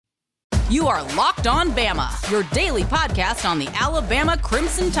You are Locked On Bama, your daily podcast on the Alabama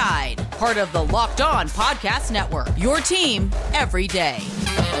Crimson Tide. Part of the Locked On Podcast Network, your team every day.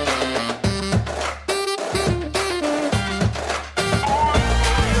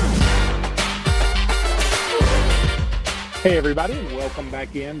 Hey, everybody, and welcome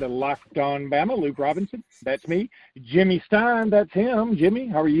back in to Locked On Bama. Luke Robinson, that's me. Jimmy Stein, that's him. Jimmy,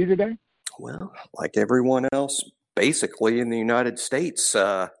 how are you today? Well, like everyone else, basically in the United States,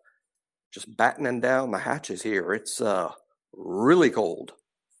 just battening down the hatches here. It's really cold.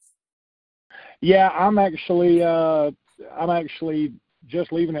 Yeah, I'm actually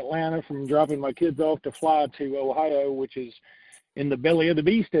just leaving Atlanta from dropping my kids off to fly to Ohio, which is in the belly of the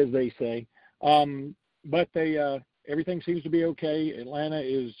beast, as they say. But everything seems to be okay. Atlanta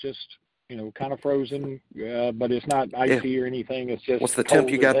is just, kind of frozen, but it's not icy or anything. It's just what's the temp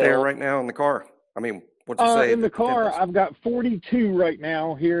you got there right now in the car? I mean, what's it say? In the car, I've got 42 right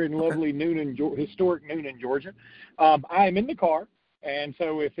now here in lovely historic Noonan, Georgia. I am in the car, and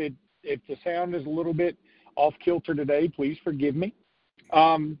so if the sound is a little bit off kilter today, please forgive me.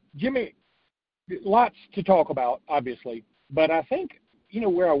 Jimmy, lots to talk about, obviously, but I think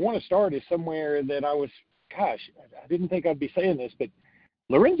where I want to start is somewhere that I didn't think I'd be saying this, but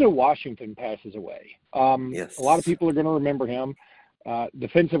Lorenzo Washington passes away. Yes. A lot of people are going to remember him,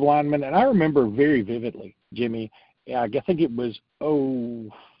 defensive lineman, and I remember very vividly, Jimmy, I think it was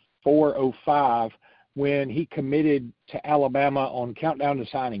 04, 05, when he committed to Alabama on Countdown to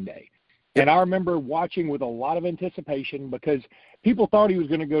Signing Day. Yep. And I remember watching with a lot of anticipation because people thought he was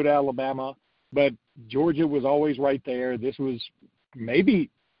going to go to Alabama, but Georgia was always right there. This was arguably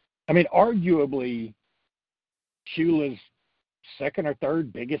Shula's second or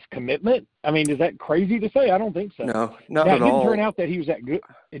third biggest commitment. I mean, is that crazy to say? I don't think so. No, not at all. It didn't turn out that he was that good.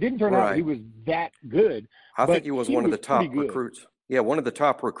 It didn't turn out he was that good. I think he was one of the top recruits. Yeah, one of the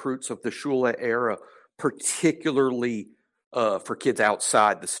top recruits of the Shula era, particularly for kids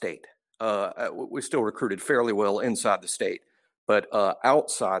outside the state. We still recruited fairly well inside the state, but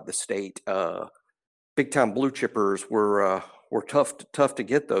outside the state, big-time blue chippers were tough to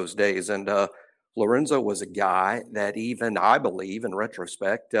get those days. And Lorenzo was a guy that even I believe in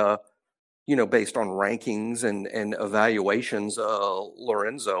retrospect, based on rankings and evaluations,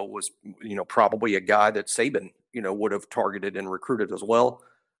 Lorenzo was, probably a guy that Saban, would have targeted and recruited as well.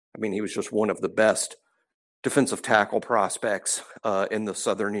 I mean, he was just one of the best defensive tackle prospects in the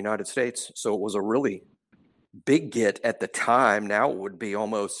southern United States. So it was a really big get at the time. Now it would be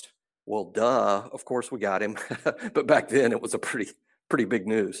almost, well, duh, of course we got him. But back then it was a pretty big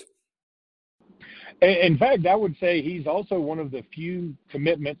news. In fact, I would say he's also one of the few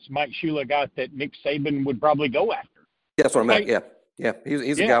commitments Mike Shula got that Nick Saban would probably go after. Yeah, that's what I meant. Yeah.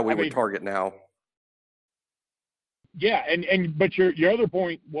 He's a guy we would target now. Yeah, but your other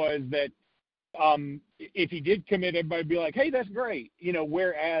point was that if he did commit, everybody would be like, hey, that's great.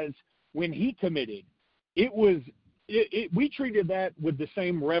 Whereas when he committed, we treated that with the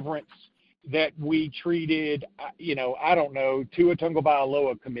same reverence that we treated, I don't know, Tua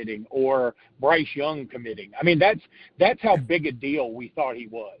Tagovailoa committing or Bryce Young committing. I mean, that's how big a deal we thought he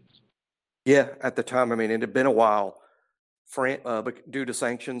was. Yeah, at the time. I mean, it had been a while. Due to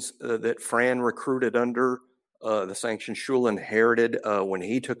sanctions that Fran recruited under, the sanctions Shula inherited when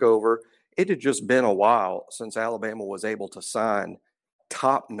he took over, it had just been a while since Alabama was able to sign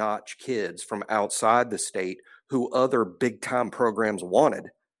top-notch kids from outside the state who other big-time programs wanted.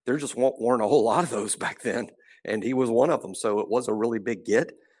 There just weren't a whole lot of those back then, and he was one of them. So it was a really big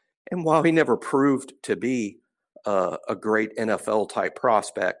get. And while he never proved to be a great NFL-type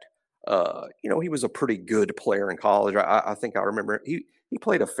prospect, he was a pretty good player in college. I think I remember he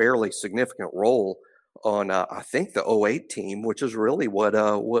played a fairly significant role on I think the 08 team, which is really what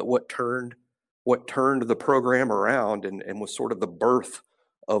turned the program around and was sort of the birth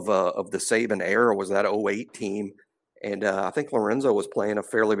of the Saban era, was that 08 team. And I think Lorenzo was playing a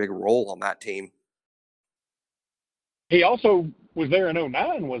fairly big role on that team. He also was there in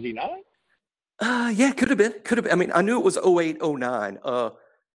 09, was he not? Yeah, could have been. I mean, I knew it was 08, 09.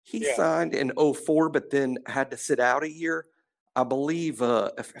 He signed in 04, but then had to sit out a year. I believe,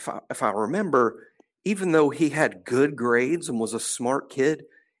 if I remember, even though he had good grades and was a smart kid,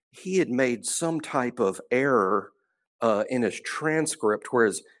 he had made some type of error in his transcript,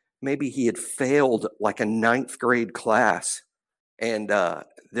 whereas maybe he had failed like a 9th grade class, and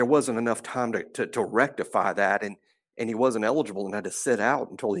there wasn't enough time to rectify that, and he wasn't eligible and had to sit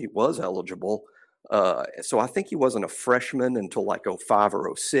out until he was eligible. So I think he wasn't a freshman until like 05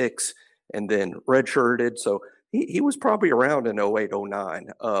 or 06, and then redshirted. So he was probably around in 08,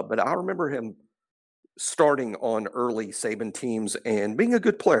 09. But I remember him starting on early Saban teams and being a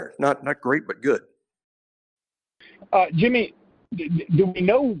good player. Not great, but good. Jimmy, do we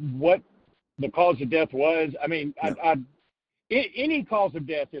know what the cause of death was? I mean, no. Any cause of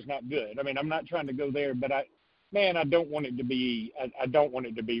death is not good. I mean, I'm not trying to go there, but I don't want it to be. I don't want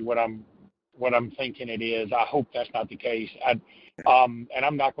it to be what I'm thinking it is. I hope that's not the case. And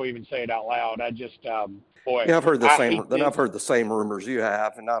I'm not going to even say it out loud. I just, boy. Yeah, I've heard the same. Then I've heard the same rumors you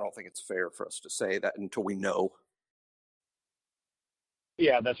have, and I don't think it's fair for us to say that until we know.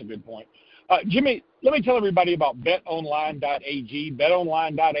 Yeah, that's a good point. Jimmy, let me tell everybody about betonline.ag.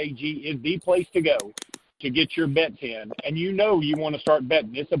 Betonline.ag is the place to go to get your bets in. And you want to start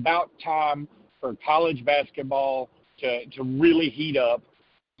betting. It's about time for college basketball to really heat up.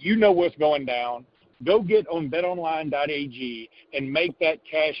 You know what's going down. Go get on betonline.ag and make that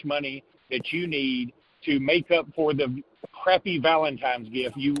cash money that you need to make up for the crappy Valentine's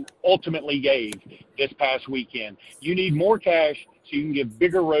gift you ultimately gave this past weekend. You need more cash so you can give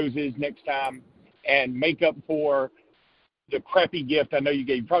bigger roses next time and make up for the crappy gift I know you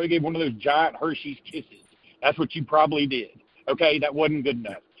gave. You probably gave one of those giant Hershey's Kisses. That's what you probably did. Okay, that wasn't good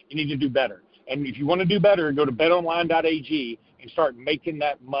enough. You need to do better. And if you want to do better, go to betonline.ag and start making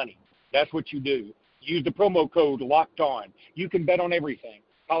that money. That's what you do. Use the promo code Locked On. You can bet on everything.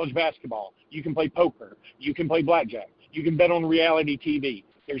 College basketball. You can play poker. You can play blackjack. You can bet on reality TV.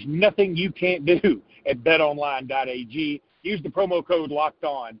 There's nothing you can't do at betonline.ag. Use the promo code Locked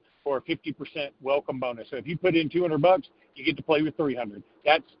On for a 50% welcome bonus. So if you put in $200, you get to play with $300.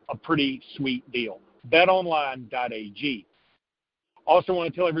 That's a pretty sweet deal. betonline.ag. Also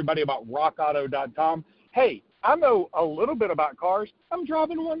want to tell everybody about rockauto.com. Hey, I know a little bit about cars. I'm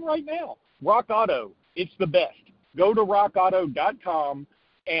driving one right now. Rock Auto, it's the best. Go to rockauto.com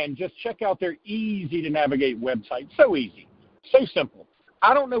and just check out their easy-to-navigate website. So easy, so simple.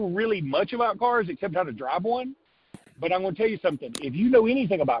 I don't know really much about cars except how to drive one, but I'm going to tell you something. If you know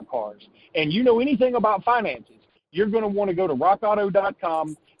anything about cars and you know anything about finances, you're going to want to go to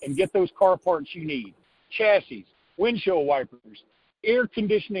rockauto.com and get those car parts you need. Chassis, windshield wipers, air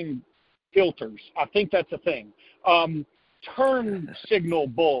conditioning filters. I think that's a thing. Turn signal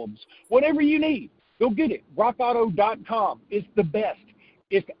bulbs, whatever you need. Go get it. rockauto.com is the best.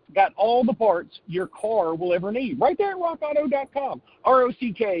 It's got all the parts your car will ever need. Right there at rockauto.com.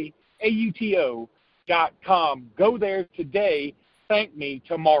 rockauto.com. Go there today. Thank me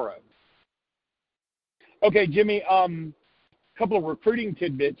tomorrow. Okay, Jimmy, couple of recruiting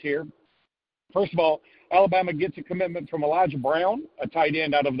tidbits here. First of all, Alabama gets a commitment from Elijah Brown, a tight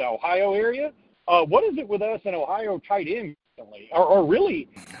end out of the Ohio area. What is it with us in Ohio tight ends recently, or really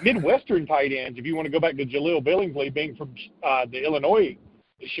Midwestern tight ends, if you want to go back to Jaleel Billingsley being from the Illinois,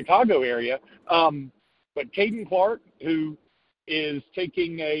 Chicago area. But Caden Clark, who is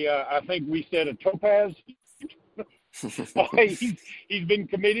taking I think we said a topaz. He's been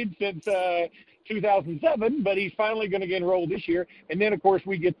committed since 2007, but he's finally going to get enrolled this year. And then, of course,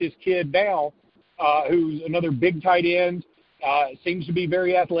 we get this kid now who's another big tight end, seems to be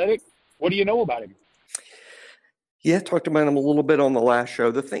very athletic. What do you know about him? Yeah, talked about him a little bit on the last show.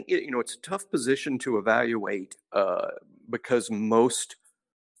 The thing, it's a tough position to evaluate because most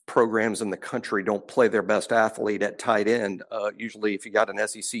programs in the country don't play their best athlete at tight end. Usually if you got an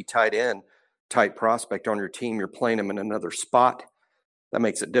SEC tight end type prospect on your team, you're playing him in another spot. That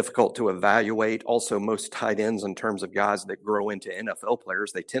makes it difficult to evaluate. Also, most tight ends, in terms of guys that grow into NFL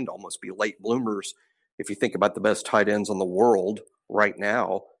players, they tend to almost be late bloomers. If you think about the best tight ends in the world right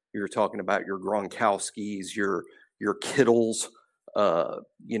now, you're talking about your Gronkowskis, your Kittles,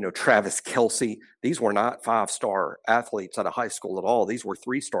 Travis Kelce. These were not 5-star athletes out of high school at all. These were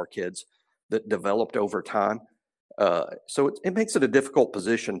 3-star kids that developed over time. So it makes it a difficult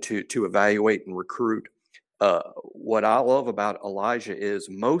position to evaluate and recruit. What I love about Elijah is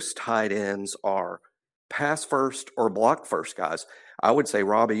most tight ends are pass first or block first guys. I would say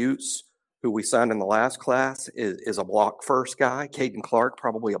Robbie Utes, who we signed in the last class, is a block first guy. Caden Clark,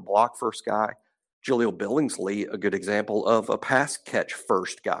 probably a block first guy. Jaleel Billingsley, a good example of a pass catch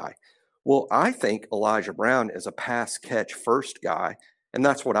first guy. Well, I think Elijah Brown is a pass catch first guy, and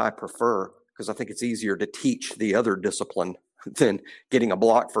that's what I prefer because I think it's easier to teach the other discipline than getting a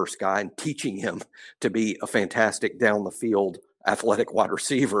block first guy and teaching him to be a fantastic down the field athletic wide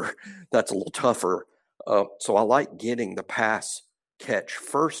receiver. That's a little tougher. So I like getting the pass catch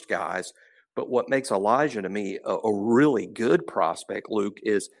first guys. But what makes Elijah to me a really good prospect, Luke,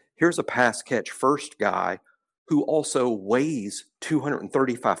 is here's a pass catch first guy who also weighs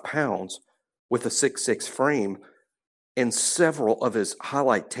 235 pounds with a 6'6" frame. And several of his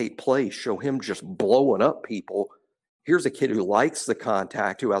highlight tape plays show him just blowing up people Here's a kid who likes the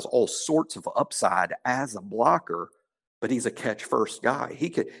contact, who has all sorts of upside as a blocker, but he's a catch first guy. He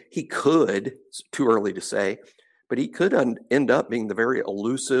could, it's too early to say, but he could end up being the very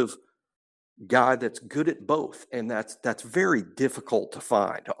elusive guy that's good at both. And that's very difficult to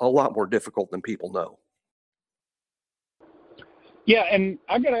find, a lot more difficult than people know. Yeah, and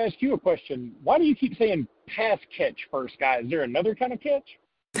I've got to ask you a question. Why do you keep saying pass catch first guy? Is there another kind of catch?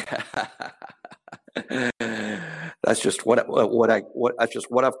 That's just what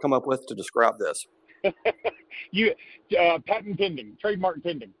I've come up with to describe this. Patent pending, trademark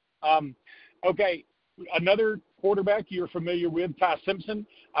pending. Okay, another quarterback you're familiar with, Ty Simpson.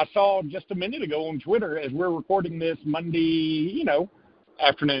 I saw just a minute ago on Twitter, as we're recording this Monday,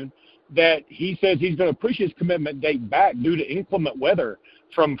 afternoon, that he says he's going to push his commitment date back due to inclement weather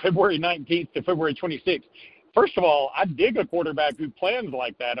from February 19th to February 26th. First of all, I dig a quarterback who plans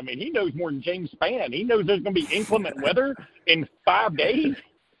like that. I mean, he knows more than James Spann. He knows there's going to be inclement weather in 5 days.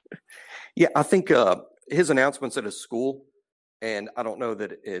 Yeah, I think his announcements at his school, and I don't know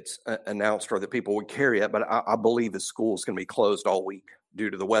that it's announced or that people would carry it, but I believe his school is going to be closed all week due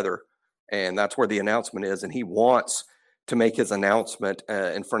to the weather. And that's where the announcement is. And he wants to make his announcement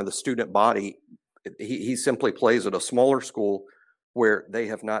in front of the student body. He simply plays at a smaller school where they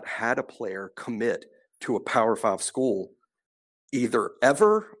have not had a player commit to a Power 5 school either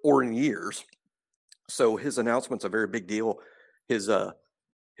ever or in years. So his announcement's a very big deal. His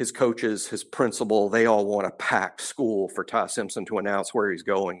coaches, his principal, they all want a packed school for Ty Simpson to announce where he's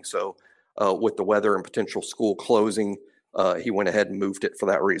going. So with the weather and potential school closing, he went ahead and moved it for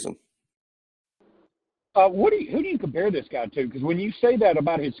that reason. Who do you compare this guy to? Because when you say that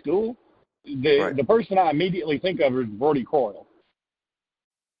about his school, the person I immediately think of is Brodie Croyle.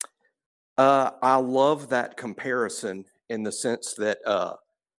 I love that comparison in the sense that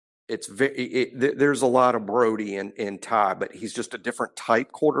there's a lot of Brodie in Ty, but he's just a different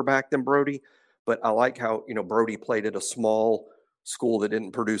type quarterback than Brodie. But I like how, Brodie played at a small school that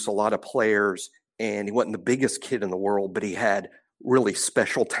didn't produce a lot of players, and he wasn't the biggest kid in the world, but he had really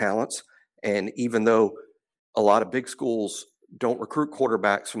special talents. And even though a lot of big schools don't recruit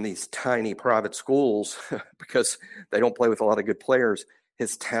quarterbacks from these tiny private schools because they don't play with a lot of good players,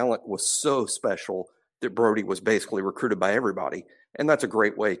 his talent was so special that Brodie was basically recruited by everybody. And that's a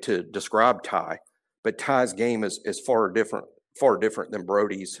great way to describe Ty. But Ty's game is far different than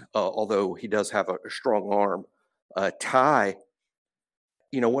Brodie's, although he does have a strong arm. Ty,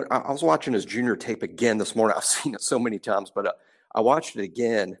 I was watching his junior tape again this morning. I've seen it so many times, but I watched it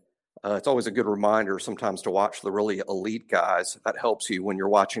again. It's always a good reminder sometimes to watch the really elite guys. That helps you when you're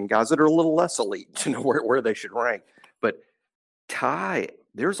watching guys that are a little less elite to know where they should rank. But Ty,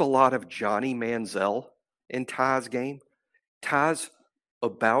 there's a lot of Johnny Manziel in Ty's game. Ty's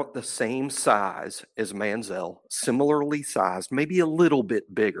about the same size as Manziel, similarly sized, maybe a little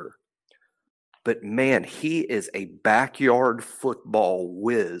bit bigger. But man, he is a backyard football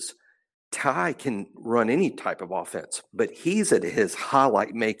whiz. Ty can run any type of offense, but he's at his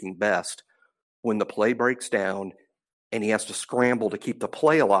highlight-making best when the play breaks down and he has to scramble to keep the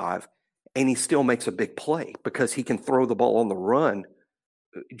play alive, and he still makes a big play because he can throw the ball on the run,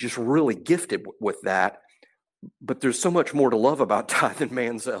 just really gifted with that. But there's so much more to love about Ty than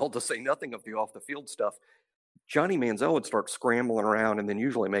Manziel, to say nothing of the off-the-field stuff. Johnny Manziel would start scrambling around and then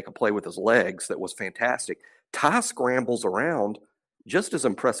usually make a play with his legs that was fantastic. Ty scrambles around just as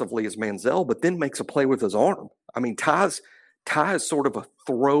impressively as Manziel, but then makes a play with his arm. I mean, Ty is sort of a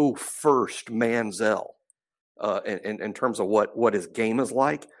throw-first Manziel in terms of what his game is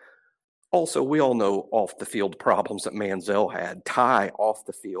like. Also, we all know off-the-field problems that Manziel had. Ty off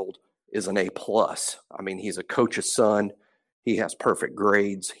the field is an A+. I mean, he's a coach's son. He has perfect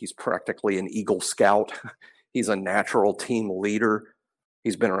grades. He's practically an Eagle Scout. He's a natural team leader.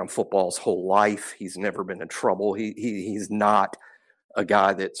 He's been around football his whole life. He's never been in trouble. He's not a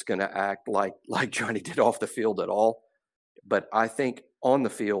guy that's going to act like Johnny did off the field at all. But I think on the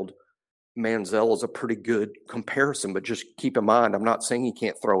field, Manziel is a pretty good comparison. But just keep in mind, I'm not saying he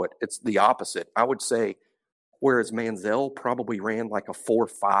can't throw it. It's the opposite. I would say, whereas Manziel probably ran like a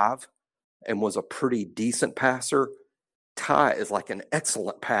 4.5 and was a pretty decent passer, Ty is like an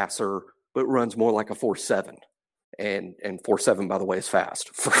excellent passer, but runs more like a 4.7. And 4.7, by the way, is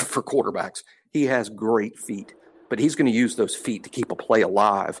fast for quarterbacks. He has great feet, but he's going to use those feet to keep a play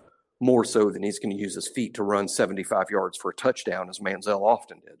alive more so than he's going to use his feet to run 75 yards for a touchdown, as Manziel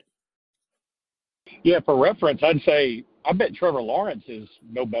often did. Yeah, for reference, I'd say I bet Trevor Lawrence is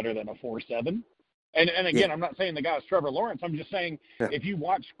no better than a 4.7. And again, yeah. I'm not saying the guy's Trevor Lawrence. I'm just saying if you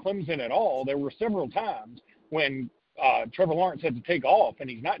watch Clemson at all, there were several times when Trevor Lawrence had to take off, and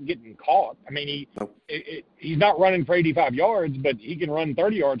he's not getting caught. I mean, he's not running for 85 yards, but he can run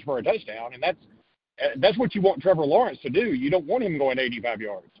 30 yards for a touchdown, and that's what you want Trevor Lawrence to do. You don't want him going 85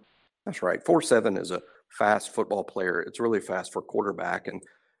 yards. That's right. 4.7 is a fast football player. It's really fast for a quarterback. And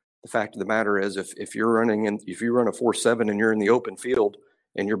the fact of the matter is, if you run a 4.7 and you're in the open field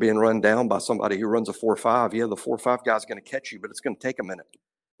and you're being run down by somebody who runs a 4.5, the 4.5 guy's going to catch you, but it's going to take a minute.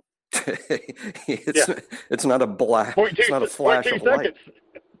 It's not a black. It's not a flash of light.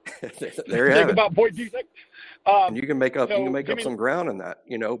 There you have it. About 0.2 seconds. And you can make up some ground in that,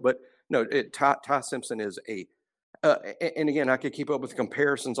 But no, Ty Simpson is and again, I could keep up with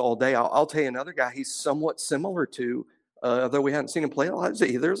comparisons all day. I'll tell you another guy he's somewhat similar to, though we haven't seen him play a lot.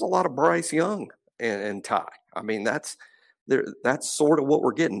 There's a lot of Bryce Young and Ty. I mean, that's sort of what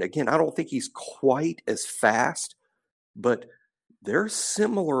we're getting. Again, I don't think he's quite as fast, but they're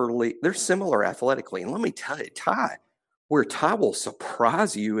similar athletically. And let me tell you, where Ty will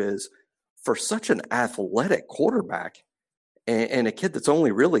surprise you is for such an athletic quarterback and a kid that's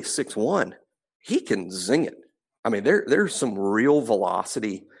only really 6'1", he can zing it. I mean, there's some real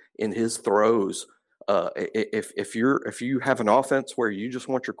velocity in his throws. If you have an offense where you just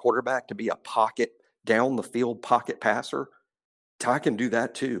want your quarterback to be a pocket down the field pocket passer, Ty can do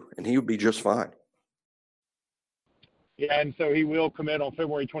that too, and he would be just fine. Yeah, and so he will commit on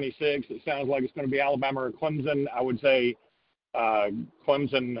February 26th. It sounds like it's going to be Alabama or Clemson. I would say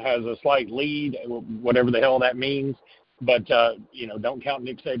Clemson has a slight lead, whatever the hell that means. But, don't count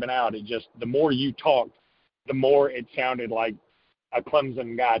Nick Saban out. It just, the more you talked, the more it sounded like a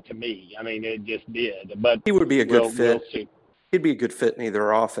Clemson guy to me. I mean, it just did. But he would be a good fit. We'll see. He'd be a good fit in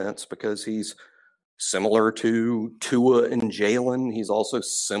either offense because he's similar to Tua and Jalen. He's also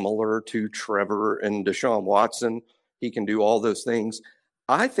similar to Trevor and Deshaun Watson. He can do all those things.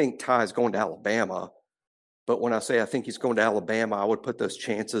 I think Ty's going to Alabama, but when I say I think he's going to Alabama, I would put those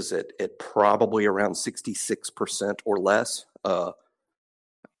chances at probably around 66% or less.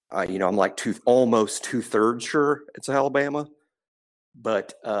 I'm like almost 2/3 sure it's Alabama,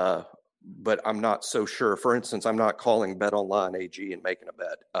 but I'm not so sure. For instance, I'm not calling BetOnline AG and making a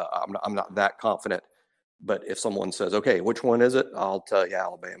bet. I'm not that confident. But if someone says, okay, which one is it? I'll tell you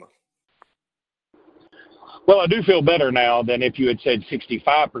Alabama. Well, I do feel better now than if you had said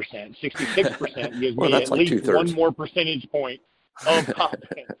 65%. 66% gives me at least 2/3. One more percentage point of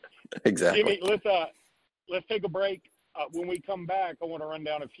confidence. Exactly. Jimmy, let's take a break. When we come back, I want to run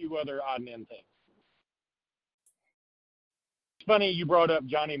down a few other odd and end things. It's funny you brought up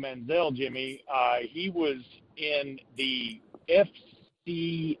Johnny Manziel, Jimmy. He was in the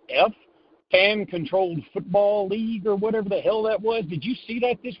FCF, Fan Controlled Football League, or whatever the hell that was. Did you see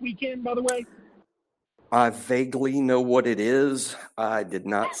that this weekend, by the way? I vaguely know what it is. I did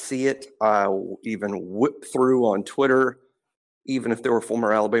not see it. I even whipped through on Twitter, even if there were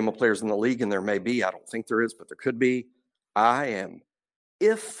former Alabama players in the league, and there may be. I don't think there is, but there could be.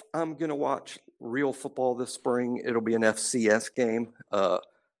 If I'm going to watch real football this spring, it'll be an FCS game.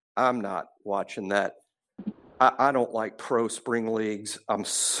 I'm not watching that. I don't like pro spring leagues. I'm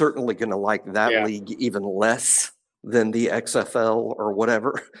certainly going to like that league even less than the XFL or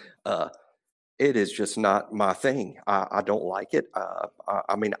whatever. It is just not my thing. I don't like it.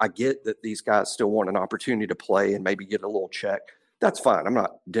 I mean, I get that these guys still want an opportunity to play and maybe get a little check. That's fine. I'm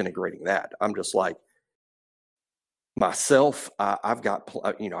not denigrating that. I'm just like myself. I've got,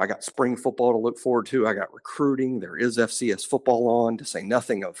 I got spring football to look forward to. I got recruiting. There is FCS football on, to say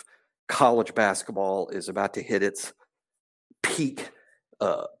nothing of college basketball is about to hit its peak.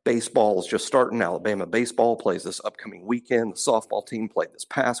 Baseball is just starting. Alabama baseball plays this upcoming weekend. The softball team played this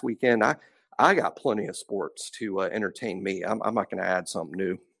past weekend. I got plenty of sports to entertain me. I'm not going to add something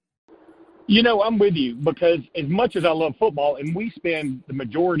new. I'm with you, because as much as I love football, and we spend the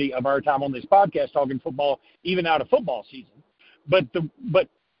majority of our time on this podcast talking football, even out of football season. But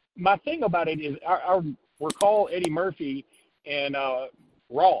my thing about it is I recall Eddie Murphy and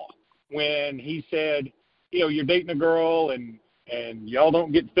Raw when he said, you're dating a girl and y'all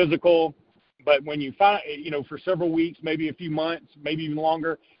don't get physical, but when you find, for several weeks, maybe a few months, maybe even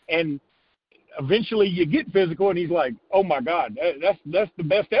longer, and eventually you get physical, and he's like, oh my God, that's the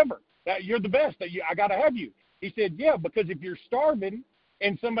best ever. You're the best. I got to have you. He said, yeah, because if you're starving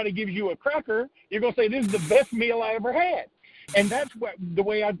and somebody gives you a cracker, you're going to say, this is the best meal I ever had. And that's the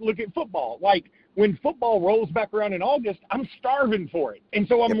way I look at football. Like when football rolls back around in August, I'm starving for it. And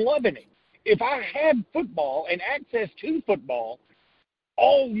so I'm loving it. If I had football and access to football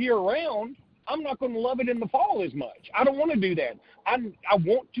all year round, I'm not going to love it in the fall as much. I don't want to do that. I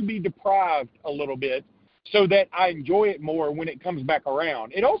want to be deprived a little bit so that I enjoy it more when it comes back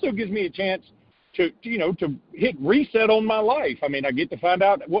around. It also gives me a chance to hit reset on my life. I mean, I get to find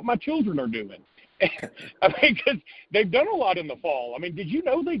out what my children are doing. I mean, because they've done a lot in the fall. I mean, did you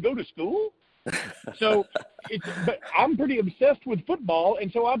know they go to school? So, but I'm pretty obsessed with football,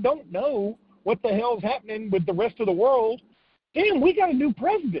 and so I don't know what the hell's happening with the rest of the world. Damn, we got a new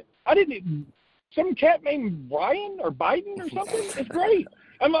president. Some cat named Brian or Biden or something. It's great.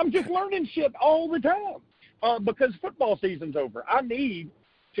 I'm just learning shit all the time because football season's over. I need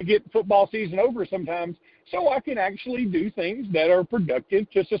to get football season over sometimes so I can actually do things that are productive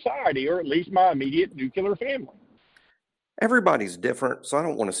to society, or at least my immediate nuclear family. Everybody's different, so I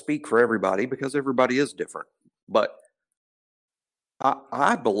don't want to speak for everybody because everybody is different. But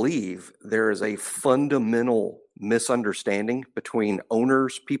I believe there is a fundamental misunderstanding between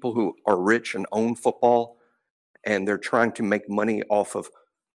owners, people who are rich and own football, and they're trying to make money off of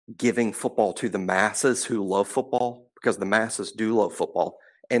giving football to the masses who love football, because the masses do love football.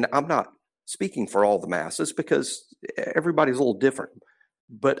 And I'm not speaking for all the masses because everybody's a little different.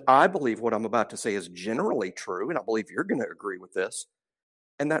 But I believe what I'm about to say is generally true, and I believe you're going to agree with this.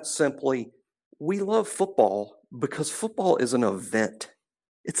 And that's simply, we love football because football is an event.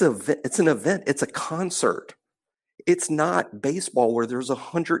 It's an event. It's a concert. It's not baseball where there's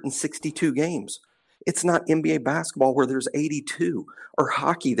 162 games. It's not NBA basketball where there's 82, or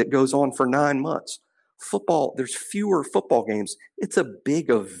hockey that goes on for 9 months. Football, there's fewer football games. It's a big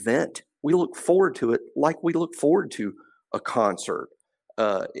event. We look forward to it like we look forward to a concert.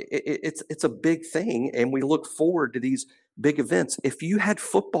 It's a big thing, and we look forward to these big events. If you had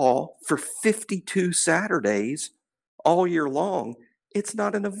football for 52 Saturdays all year long, it's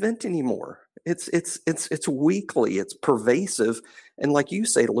not an event anymore. It's weekly. It's pervasive, and like you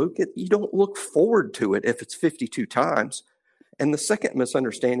say, Luke, you don't look forward to it if it's 52 times. And the second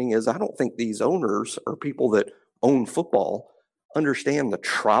misunderstanding is, I don't think these owners or people that own football understand the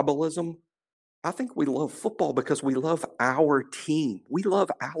tribalism. I think we love football because we love our team. We love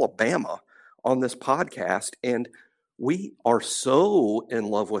Alabama on this podcast, and we are so in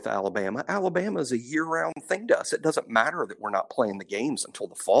love with Alabama. Alabama is a year-round thing to us. It doesn't matter that we're not playing the games until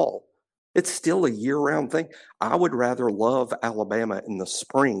the fall. It's still a year-round thing. I would rather love Alabama in the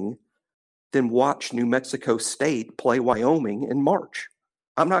spring than watch New Mexico State play Wyoming in March.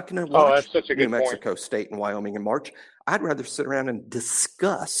 I'm not going to watch New Mexico State and Wyoming in March. I'd rather sit around and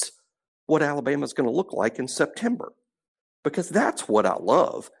discuss what Alabama's going to look like in September, because that's what I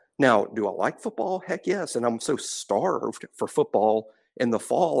love. Now, do I like football? Heck yes. And I'm so starved for football in the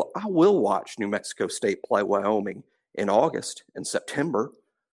fall. I will watch New Mexico State play Wyoming in August and September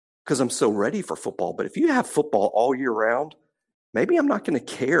because I'm so ready for football. But if you have football all year round, maybe I'm not going to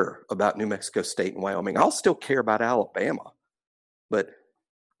care about New Mexico State and Wyoming. I'll still care about Alabama. But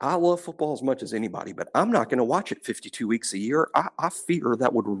I love football as much as anybody, but I'm not going to watch it 52 weeks a year. I fear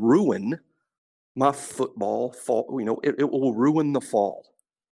that would ruin my football fall. It will ruin the fall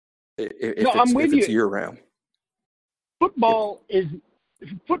if it's year round. Football is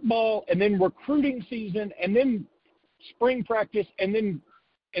football, and then recruiting season, and then spring practice, and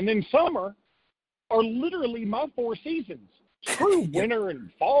then summer are literally my 4 seasons. True, winter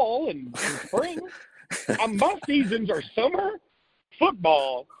and fall and spring. My seasons are summer,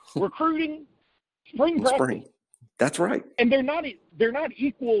 football, recruiting, spring practice. That's right. And they're not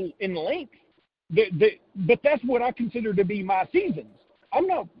equal in length. But that's what I consider to be my seasons.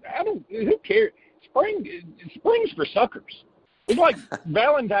 Who cares? Spring's for suckers. It's like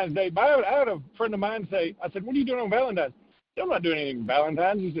Valentine's Day. I had a friend of mine say, I said, "What are you doing on Valentine's?" "I'm not doing anything on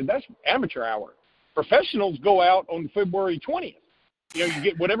Valentine's." He said, "That's amateur hour. Professionals go out on February 20th. You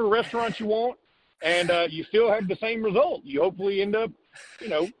get whatever restaurant you want, and you still have the same result. You hopefully end up,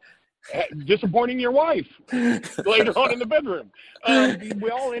 disappointing your wife later on in the bedroom. We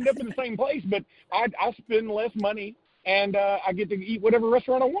all end up in the same place, but I spend less money, and I get to eat whatever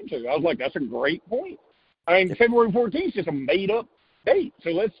restaurant I want to." I was like, that's a great point. I mean, February 14th is just a made-up date,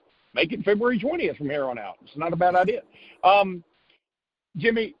 so let's make it February 20th from here on out. It's not a bad idea.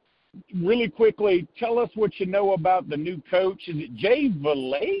 Jimmy, really quickly, tell us what you know about the new coach. Is it Jay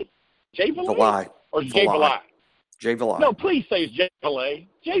Valai? Jay Valai? Or Jay Valai? Jay Valai. No, please say it's Jay Valai.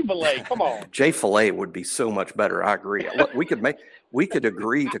 Jay Valai, come on. Jay Valai would be so much better. I agree. Look, we could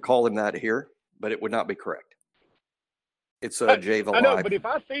agree to call him that here, but it would not be correct. It's Jay Valai. I know, but if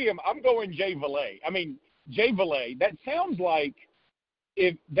I see him, I'm going Jay Valai. I mean, Jay Valai. That sounds like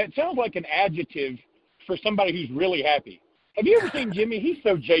an adjective for somebody who's really happy. Have you ever seen Jimmy? He's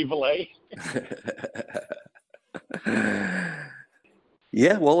so Jay Valai.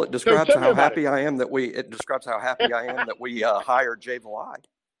 Yeah, well, it describes how happy I am that we hired Jay Valai.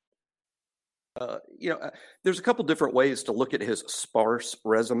 There's a couple different ways to look at his sparse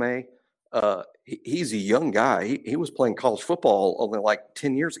resume. He's a young guy. He was playing college football only like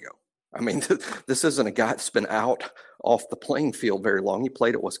 10 years ago. I mean, this isn't a guy that's been out off the playing field very long. He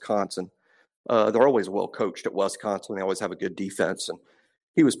played at Wisconsin. They're always well coached at Wisconsin. They always have a good defense. And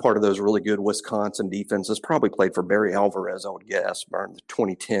he was part of those really good Wisconsin defenses. Probably played for Barry Alvarez, I would guess, around the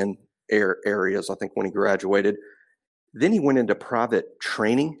 2010 areas, I think, when he graduated. Then he went into private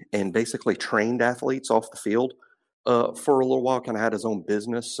training and basically trained athletes off the field for a little while. Kind of had his own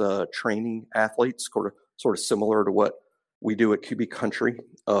business training athletes, sort of similar to what we do at QB Country.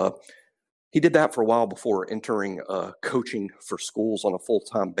 He did that for a while before entering coaching for schools on a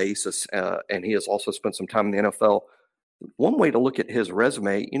full-time basis, and he has also spent some time in the NFL. One way to look at his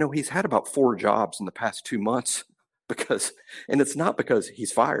resume, he's had about 4 jobs in the past 2 months and it's not because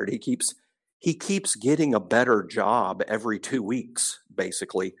he's fired. He keeps getting a better job every 2 weeks,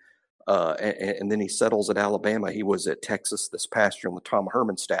 basically, and then he settles at Alabama. He was at Texas this past year on the Tom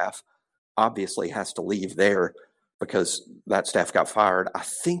Herman staff. Obviously has to leave there because that staff got fired. I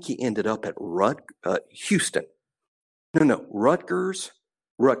think he ended up at Houston. No, Rutgers.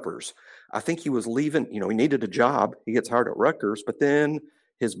 I think he was leaving. He needed a job. He gets hired at Rutgers, but then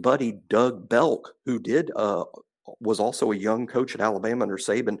his buddy Doug Belk, who was also a young coach at Alabama under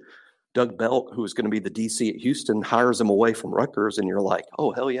Saban, Doug Belk, who was going to be the DC at Houston, hires him away from Rutgers, and you're like,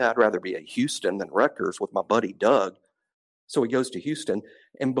 oh, hell yeah, I'd rather be at Houston than Rutgers with my buddy Doug. So he goes to Houston,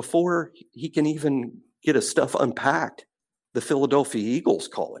 and before he can even get his stuff unpacked, the Philadelphia Eagles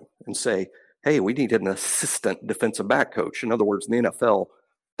call him and say, hey, we need an assistant defensive back coach. In other words, in the NFL,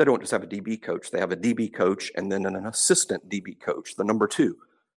 they don't just have a DB coach. They have a DB coach and then an assistant DB coach, the number 2.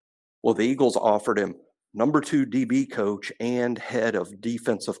 Well, the Eagles offered him number 2 DB coach and head of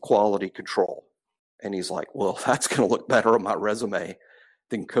defensive quality control. And he's like, well, that's going to look better on my resume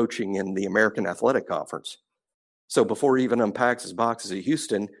than coaching in the American Athletic Conference. So before he even unpacks his boxes at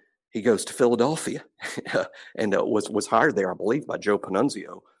Houston, he goes to Philadelphia and was hired there, I believe, by Joe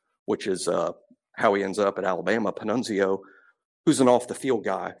Panunzio, which is how he ends up at Alabama. Panunzio, who's an off-the-field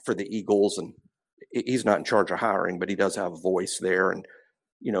guy for the Eagles, and he's not in charge of hiring, but he does have a voice there. And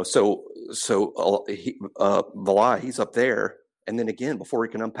so Valai, he's up there. And then again, before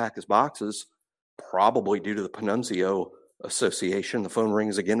he can unpack his boxes, probably due to the Panunzio Association, the phone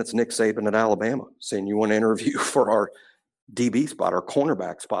rings again. It's Nick Saban at Alabama saying, you want to interview for our DB spot, our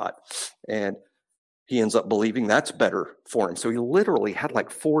cornerback spot. And he ends up believing that's better for him. So he literally had like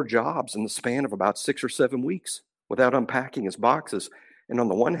 4 jobs in the span of about 6 or 7 weeks without unpacking his boxes. And on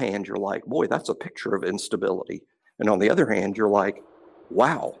the one hand, you're like, boy, that's a picture of instability. And on the other hand, you're like,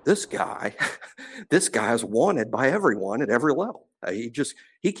 wow, this guy is wanted by everyone at every level.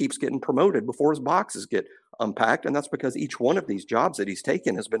 He keeps getting promoted before his boxes get unpacked. And that's because each one of these jobs that he's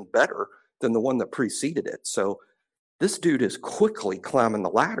taken has been better than the one that preceded it. So this dude is quickly climbing the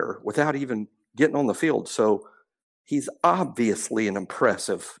ladder without even getting on the field. So he's obviously an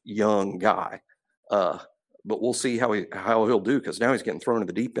impressive young guy. But we'll see how he'll do, because now he's getting thrown in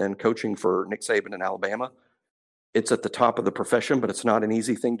the deep end coaching for Nick Saban in Alabama. It's at the top of the profession, but it's not an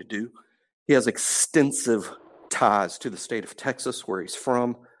easy thing to do. He has extensive ties to the state of Texas, where he's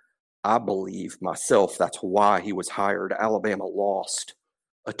from. I believe myself that's why he was hired. Alabama lost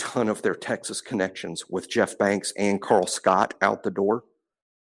a ton of their Texas connections with Jeff Banks and Carl Scott out the door.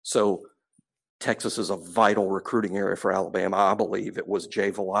 So Texas is a vital recruiting area for Alabama. I believe it was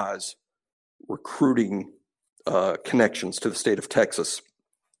Jay Valai's recruiting connections to the state of Texas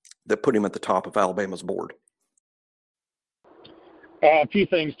that put him at the top of Alabama's board. A few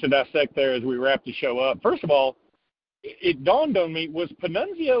things to dissect there as we wrap the show up. First of all, it dawned on me, was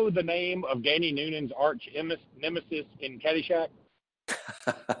Panunzio the name of Danny Noonan's arch nemesis in Caddyshack?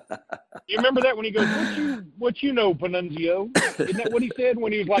 You remember that when he goes, what you know, Panunzio? Isn't that what he said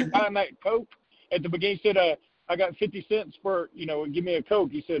when he was like buying that Coke at the beginning? He said, I got 50 cents for, give me a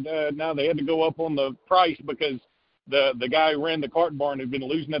Coke. He said, now they had to go up on the price because the guy who ran the cart barn had been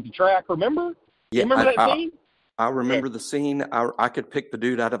losing at the track. Remember? Yeah, you remember that scene? I remember the scene. I could pick the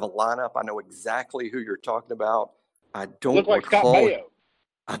dude out of a lineup. I know exactly who you're talking about. I don't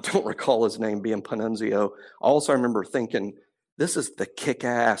recall his name being Panunzio. I also remember thinking, this is the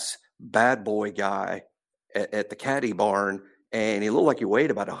kick-ass bad boy guy at the caddy barn, and he looked like he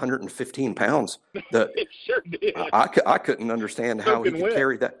weighed about 115 pounds. It sure did. I couldn't understand how he could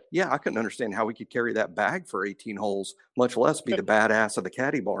carry that. Yeah, I couldn't understand how he could carry that bag for 18 holes, much less be the badass of the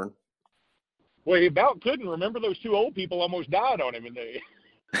caddy barn. Well, he about couldn't. Remember those 2 old people almost died on him.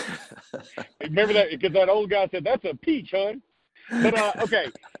 Remember that? Because that old guy said, that's a peach, hon. But, okay,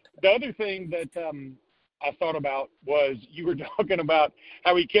 the other thing that I thought about was you were talking about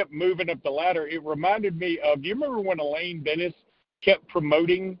how he kept moving up the ladder. It reminded me of, do you remember when Elaine Bennis kept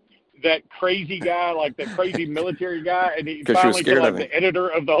promoting that crazy guy, like that crazy military guy, and he 'Cause she was finally scared to, like, of him. the editor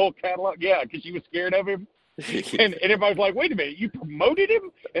of the whole catalog. Yeah, because she was scared of him. And everybody's like, wait a minute, you promoted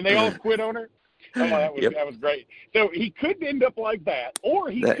him? And they all quit on her. Oh, that was great. So he could end up like that, or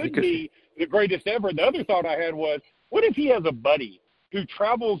he could be the greatest ever. The other thought I had was, what if he has a buddy who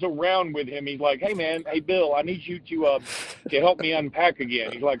travels around with him? He's like, hey, man, hey, Bill, I need you to help me unpack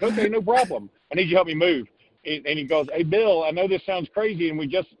again. He's like, okay, no problem. I need you to help me move. And he goes, hey, Bill, I know this sounds crazy, and we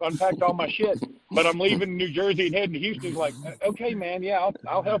just unpacked all my shit, but I'm leaving New Jersey and heading to Houston. He's like, okay, man, yeah,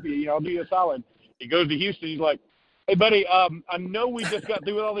 I'll help you. I'll do you a solid. He goes to Houston. He's like, hey, buddy, I know we just got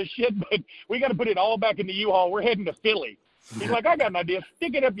through with all this shit, but we got to put it all back in the U-Haul. We're heading to Philly. He's like, I got an idea.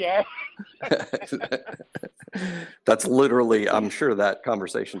 Stick it up your ass. That's literally, I'm sure that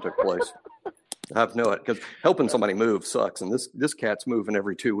conversation took place. I've known it, because helping somebody move sucks, and this cat's moving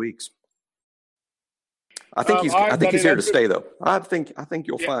every 2 weeks. I think he's here to stay, though. I think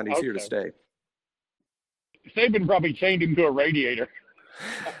you'll find he's here to stay. Saban probably chained him to a radiator.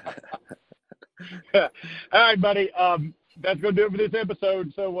 All right, buddy. That's gonna do it for this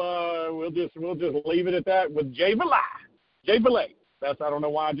episode. So we'll just leave it at that with Jay Belay. I don't know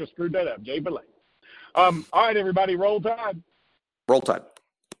why I just screwed that up. Jay Belay. All right, everybody. Roll Tide. Roll Tide.